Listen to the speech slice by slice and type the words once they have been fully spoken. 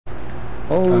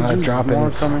Oh, Jesus, dropping. more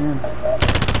coming in.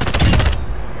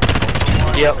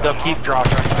 Yep, they'll keep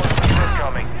dropping.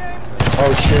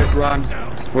 Oh shit, run.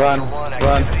 Run.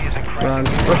 Run. Run.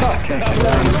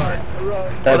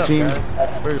 That team.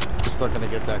 We're just looking to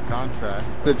get that contract.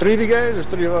 The 3 of you guys, there's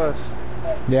 3 of us.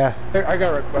 Yeah. I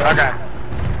got request. Okay.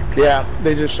 Yeah,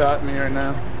 they just shot me right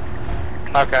now.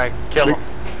 Okay, kill him.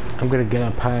 I'm gonna get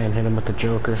up high and hit him with the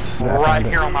Joker. Right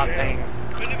here on my ping.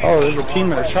 Oh, there's a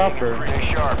team in a chopper.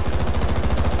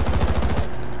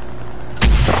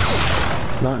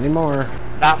 Not anymore.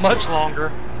 Not much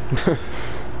longer.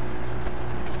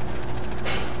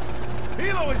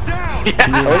 Hilo is down!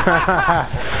 Yeah.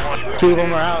 2 of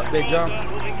them are out. They jumped.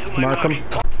 Mark him.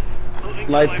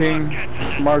 Light ping.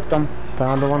 Marked them.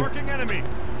 Found one. Marking enemy!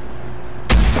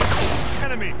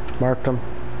 Enemy! Marked him.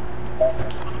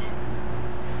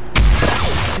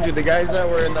 Dude, the guys that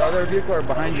were in the other vehicle are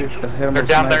behind you. Hit 'em They're with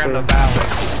down there in the sniper.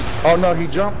 valley. Oh no, he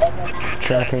jumped.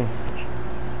 Tracking.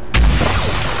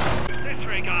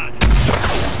 Disregard!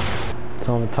 It's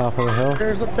on the top of the hill.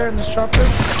 There's up there in this chopper.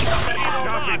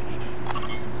 Copy!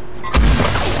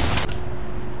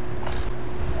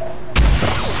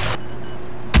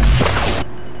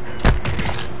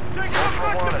 Take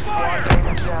effective fire!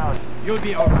 You'll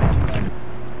be alright.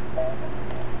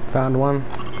 Found one.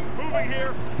 Moving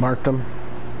here! Marked him.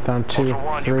 Found 2,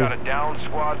 3,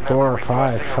 4 or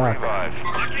 5. Fuck.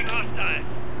 Locking hostile!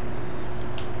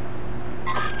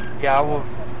 Yeah, I will.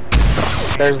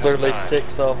 There's literally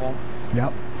 6 of them.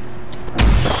 Yep.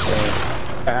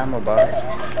 Ammo box.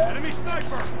 Enemy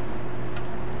sniper!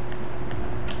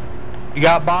 You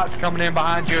got bots coming in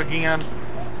behind you again.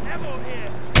 Ammo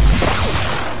here!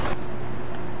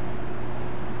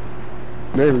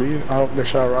 They leave. Oh, they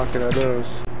shot a rocket at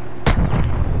us.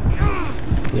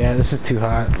 Yeah, this is too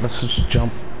hot. Let's just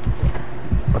jump.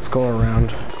 Let's go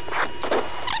around.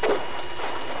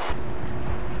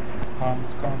 Cons.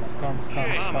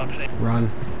 Run.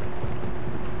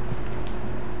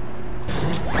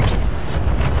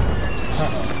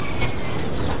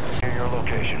 Near your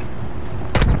location.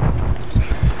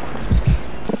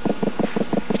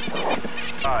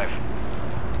 5.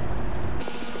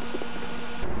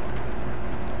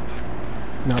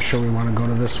 Not sure we want to go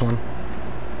to this one.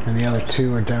 And the other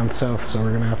 2 are down south, so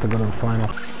we're gonna have to go to the final.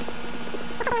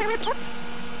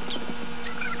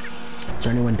 Is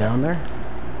there anyone down there?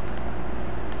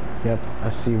 Yep, I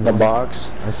see one. The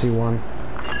box. I see 1,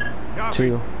 Copy.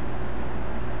 2,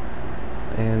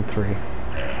 and 3,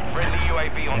 Friendly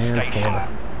UAV on and station.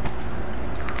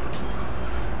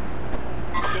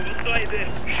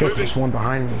 4. Shit, there's one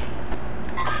behind me.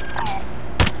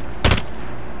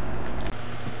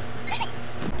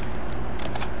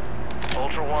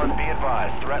 Ultra One, be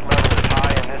advised. Threat level is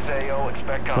high in this AO.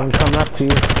 Expect One contact. coming up to you.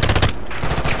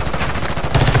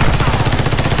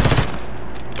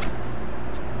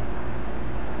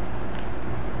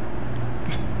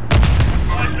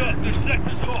 Eyes up, this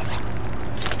sector's hot.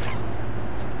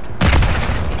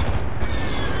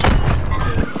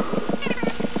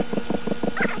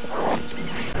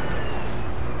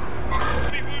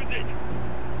 Be wounded.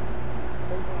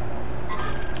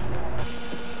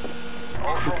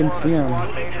 You can see him.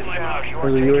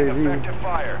 There's a UAV.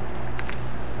 Fire.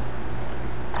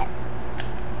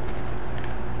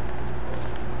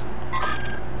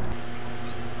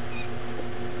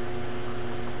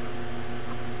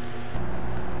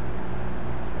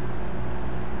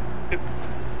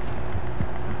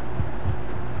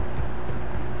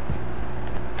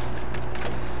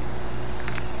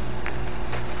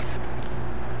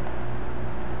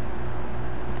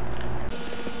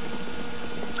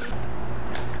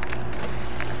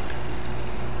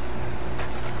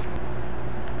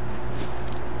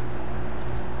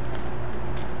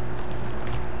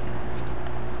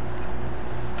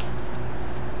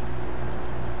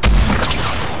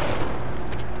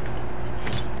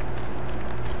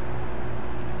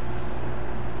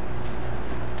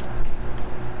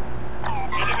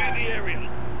 Enemy in the area.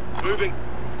 Moving.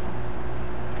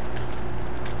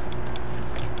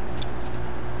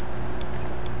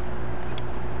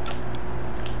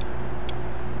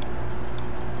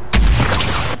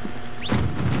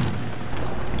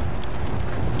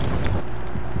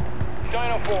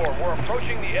 Dino 4, we're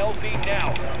approaching the LZ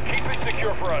now. Keep it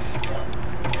secure for us.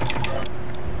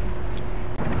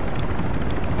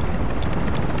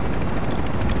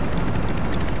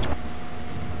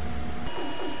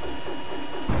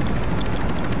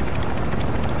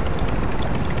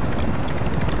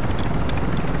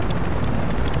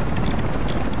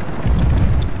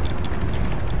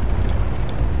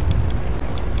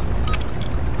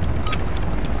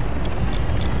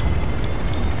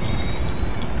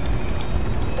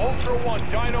 Ultra Ultra One,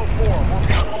 Dino 4, we're